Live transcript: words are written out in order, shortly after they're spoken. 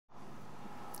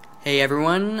Hey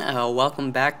everyone,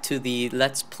 welcome back to the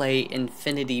Let's Play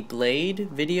Infinity Blade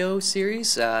video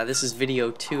series. This is video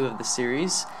 2 of the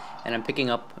series, and I'm picking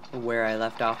up where I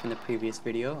left off in the previous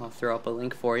video. I'll throw up a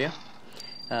link for you.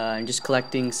 I'm just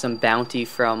collecting some bounty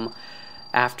from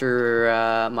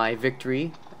after my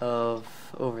victory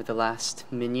over the last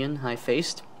minion I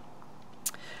faced.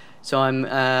 So I'm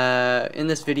in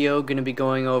this video going to be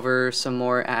going over some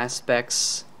more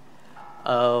aspects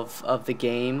of the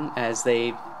game as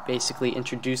they basically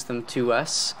introduce them to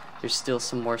us. There's still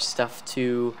some more stuff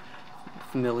to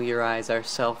familiarize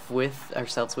ourselves with.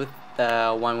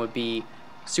 One would be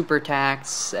super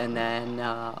attacks, and then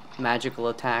magical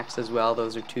attacks as well.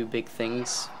 Those are two big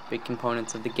things, big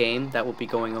components of the game that we'll be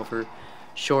going over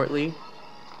shortly.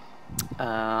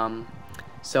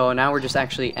 So now we're just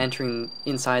actually entering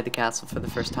inside the castle for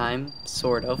the first time,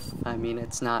 sort of. I mean,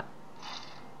 it's not,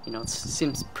 you know, it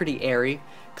seems pretty airy.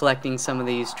 Collecting some of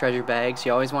these treasure bags,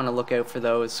 you always want to look out for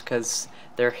those because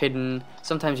they're hidden.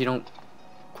 Sometimes you don't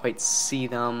quite see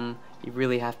them. You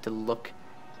really have to look.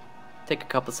 Take a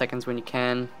couple seconds when you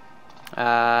can.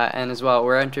 And as well,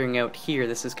 we're entering out here.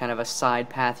 This is kind of a side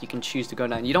path you can choose to go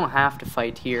down. You don't have to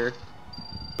fight here,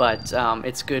 but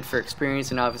it's good for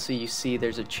experience. And obviously you see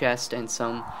there's a chest and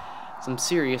some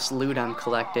serious loot I'm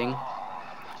collecting.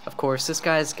 Of course, this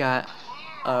guy's got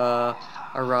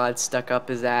a rod stuck up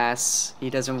his ass. He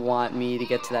doesn't want me to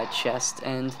get to that chest,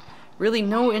 and really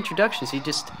no introductions. He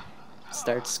just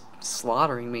starts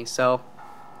slaughtering me. So,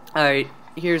 alright,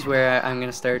 here's where I'm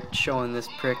gonna start showing this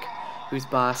prick who's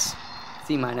boss.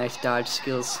 See my nice dodge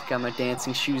skills. Got my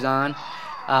dancing shoes on.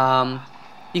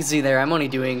 You can see there, I'm only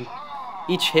doing,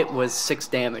 each hit was 6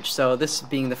 damage. So this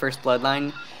being the first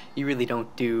bloodline, you really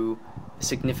don't do a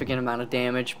significant amount of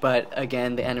damage, but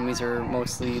again, the enemies are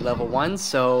mostly level 1,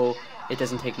 so it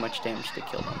doesn't take much damage to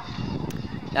kill them.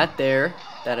 That there,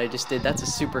 that I just did, that's a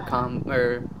super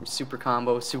combo,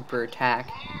 super attack.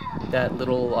 That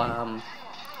little,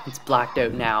 it's blacked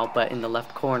out now, but in the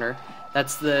left corner,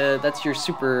 that's your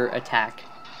super attack,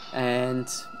 and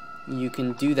you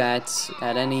can do that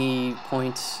at any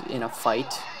point in a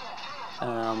fight,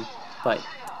 but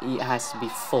it has to be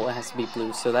full, it has to be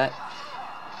blue, so that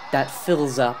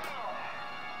fills up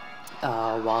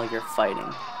while you're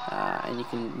fighting. And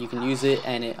you can use it,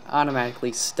 and it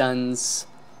automatically stuns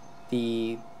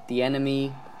the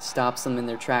enemy, stops them in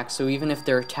their tracks. So even if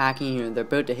they're attacking you and they're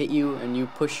about to hit you and you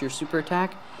push your super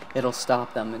attack, it'll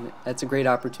stop them, and that's a great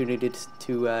opportunity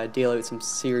to deal out some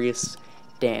serious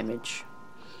damage.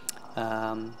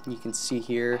 You can see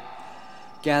here,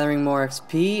 gathering more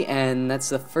XP, and that's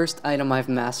the first item I've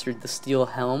mastered, the steel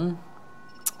helm.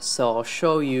 So I'll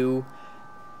show you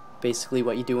basically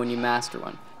what you do when you master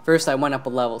one. First, I went up a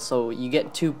level, so you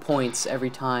get 2 points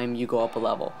every time you go up a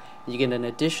level. You get an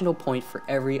additional point for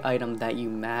every item that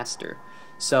you master.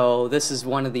 So this is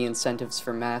one of the incentives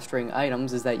for mastering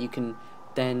items, is that you can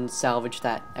then salvage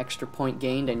that extra point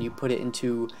gained and you put it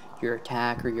into your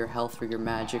attack or your health or your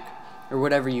magic or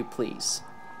whatever you please.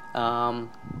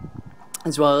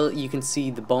 As well, you can see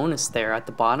the bonus there at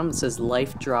the bottom. It says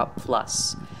Life Drop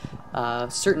Plus.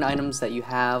 Certain items that you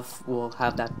have will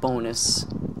have that bonus.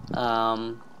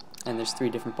 And there's 3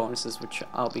 different bonuses which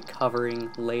I'll be covering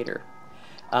later.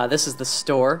 This is the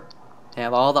store. They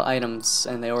have all the items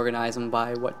and they organize them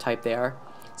by what type they are.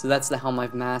 So that's the helm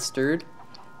I've mastered.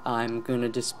 I'm gonna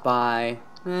just buy,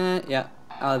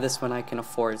 this one I can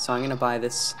afford. So I'm gonna buy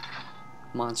this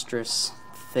monstrous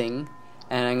thing,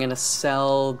 and I'm gonna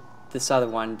sell this other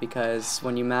one because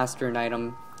when you master an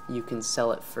item, you can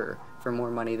sell it for more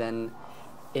money than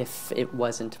if it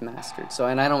wasn't mastered. So,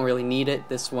 and I don't really need it.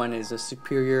 This one is a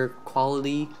superior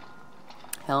quality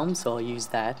helm, so I'll use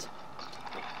that.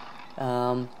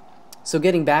 So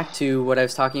getting back to what I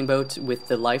was talking about with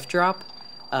the life drop,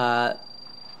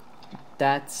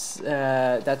 that's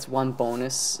one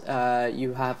bonus.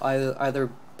 You have other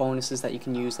bonuses that you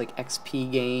can use, like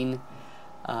XP gain.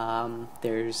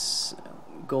 There's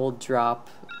gold drop,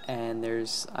 and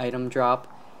there's item drop.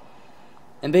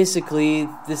 And basically,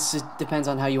 this depends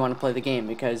on how you want to play the game,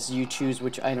 because you choose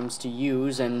which items to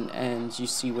use, and you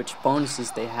see which bonuses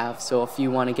they have. So if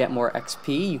you want to get more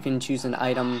XP, you can choose an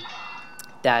item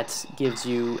that gives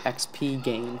you XP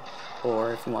gain.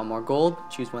 Or if you want more gold,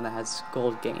 choose one that has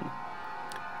gold gain.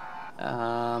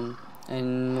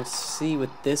 And let's see,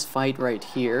 with this fight right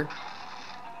here,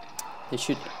 they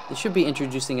should be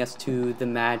introducing us to the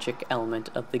magic element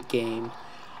of the game.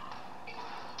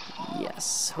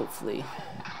 Yes, hopefully.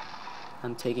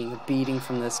 I'm taking a beating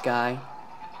from this guy.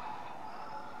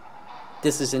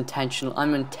 This is intentional.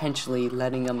 I'm intentionally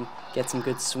letting him get some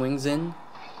good swings in.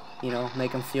 you know,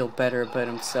 make him feel better about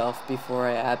himself before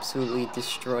I absolutely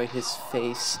destroy his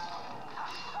face.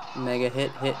 Mega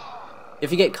hit.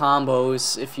 If you get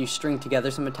combos, if you string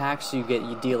together some attacks, you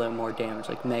deal out more damage,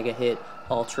 like mega hit,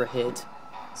 ultra hit,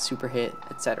 super hit,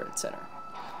 etc., etc.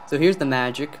 So here's the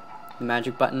magic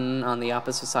button on the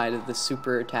opposite side of the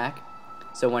super attack.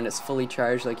 So when it's fully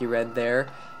charged, like you read there,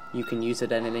 you can use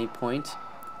it at any point.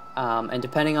 And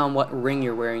depending on what ring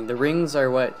you're wearing, the rings are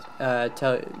what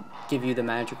give you the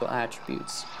magical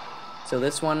attributes. So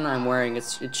this one I'm wearing,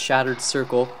 it's Shattered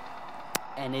Circle,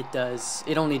 and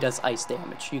it only does ice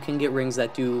damage. You can get rings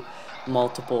that do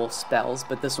multiple spells,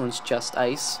 but this one's just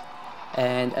ice.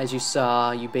 And as you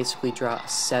saw, you basically draw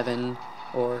 7,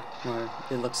 or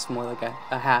it looks more like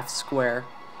a half square,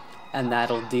 and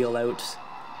that'll deal out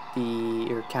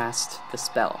or cast the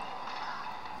spell.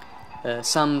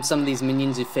 Some of these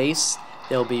minions you face,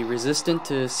 they'll be resistant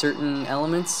to certain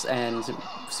elements and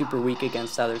super weak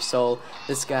against others. So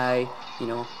this guy, you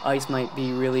know, ice might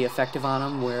be really effective on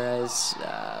him, whereas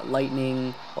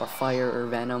lightning or fire or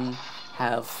venom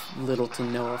have little to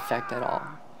no effect at all.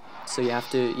 So you have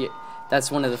to.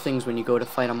 That's one of the things when you go to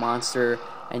fight a monster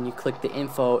and you click the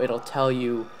info, it'll tell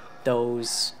you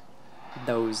those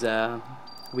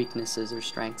weaknesses or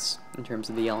strengths in terms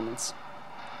of the elements.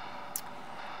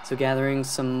 So gathering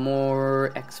some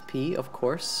more XP, of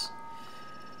course.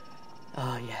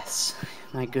 Oh yes,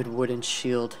 my good wooden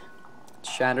shield.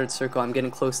 Shattered Circle, I'm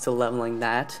getting close to leveling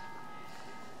that.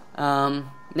 Now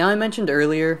I mentioned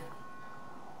earlier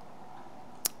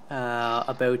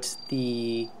about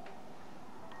the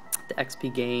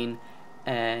XP gain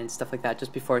and stuff like that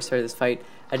just before I started this fight.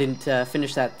 I didn't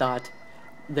finish that thought.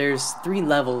 There's 3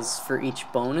 levels for each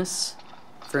bonus.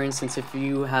 For instance, if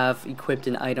you have equipped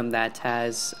an item that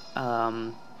has,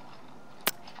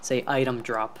 say, item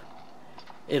drop,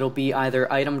 it'll be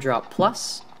either item drop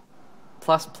plus,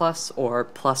 or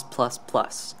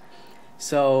plus.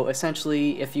 So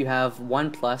essentially, if you have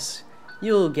 1+,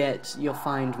 you'll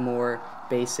find more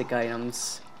basic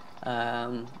items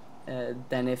than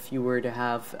if you were to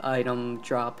have item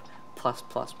drop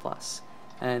plus.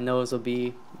 And those will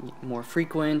be more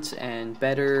frequent and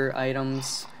better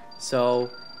items. So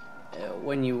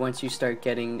once you start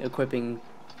equipping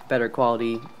better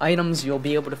quality items, you'll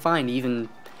be able to find even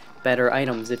better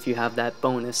items if you have that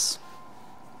bonus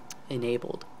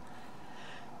enabled.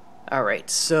 Alright,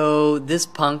 so this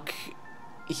punk,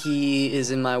 he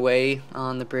is in my way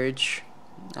on the bridge.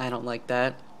 I don't like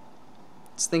that.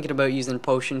 I was thinking about using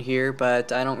potion here,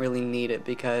 but I don't really need it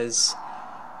because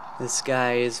this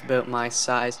guy is about my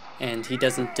size and he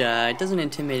doesn't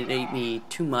intimidate me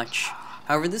too much.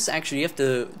 However, this actually, you have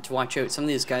to watch out. Some of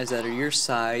these guys that are your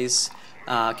size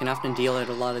can often deal out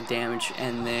a lot of damage,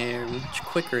 and they're much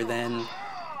quicker than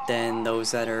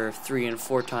those that are 3 and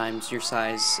 4 times your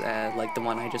size, like the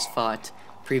one I just fought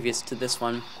previous to this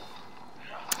one.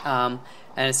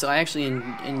 And so I actually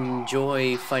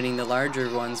enjoy fighting the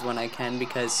larger ones when I can,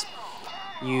 because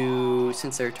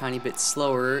since they're a tiny bit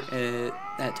slower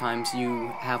at times, you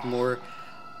have more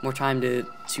time to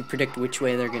predict which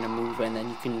way they're going to move, and then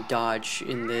you can dodge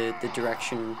in the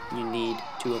direction you need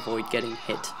to avoid getting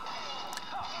hit.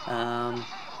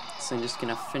 So I'm just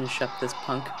going to finish up this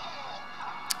punk,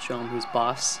 show him who's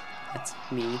boss. That's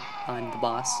me, I'm the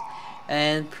boss.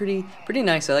 And pretty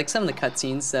nice. I like some of the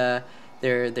cutscenes.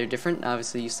 They're different.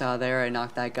 Obviously you saw there I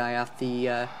knocked that guy off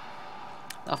the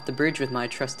bridge with my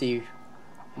trusty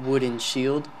wooden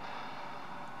shield.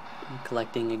 I'm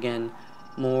collecting again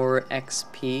more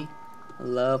XP.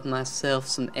 Love myself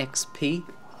some XP.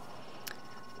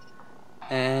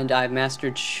 And I've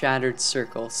mastered Shattered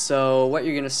Circle. So what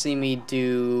you're gonna see me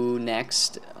do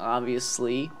next,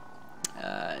 obviously,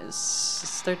 is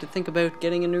start to think about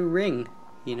getting a new ring.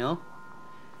 You know,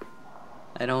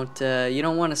 you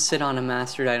don't want to sit on a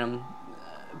mastered item,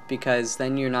 because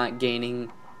then you're not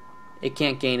gaining. It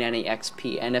can't gain any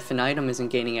XP, and if an item isn't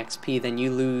gaining XP, then you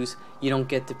lose. You don't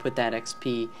get to put that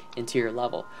XP into your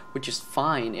level, which is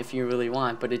fine if you really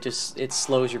want, but it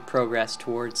slows your progress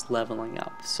towards leveling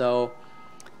up. So,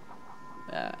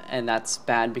 and that's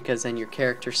bad, because then your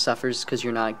character suffers because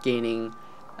you're not gaining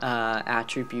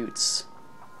attributes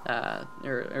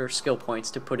or skill points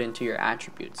to put into your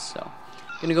attributes. So,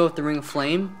 I'm gonna go with the Ring of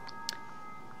Flame.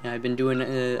 Yeah, I've been doing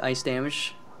ice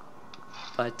damage,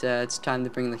 but it's time to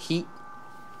bring the heat.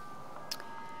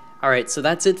 Alright, so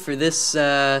that's it for this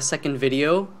second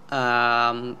video.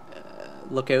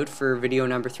 Look out for video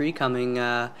number 3 coming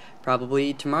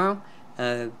probably tomorrow.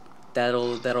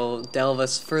 That'll delve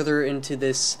us further into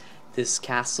this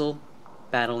castle,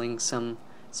 battling some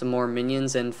more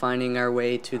minions and finding our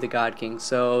way to the God King.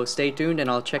 So stay tuned, and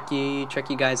I'll check you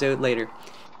guys out later.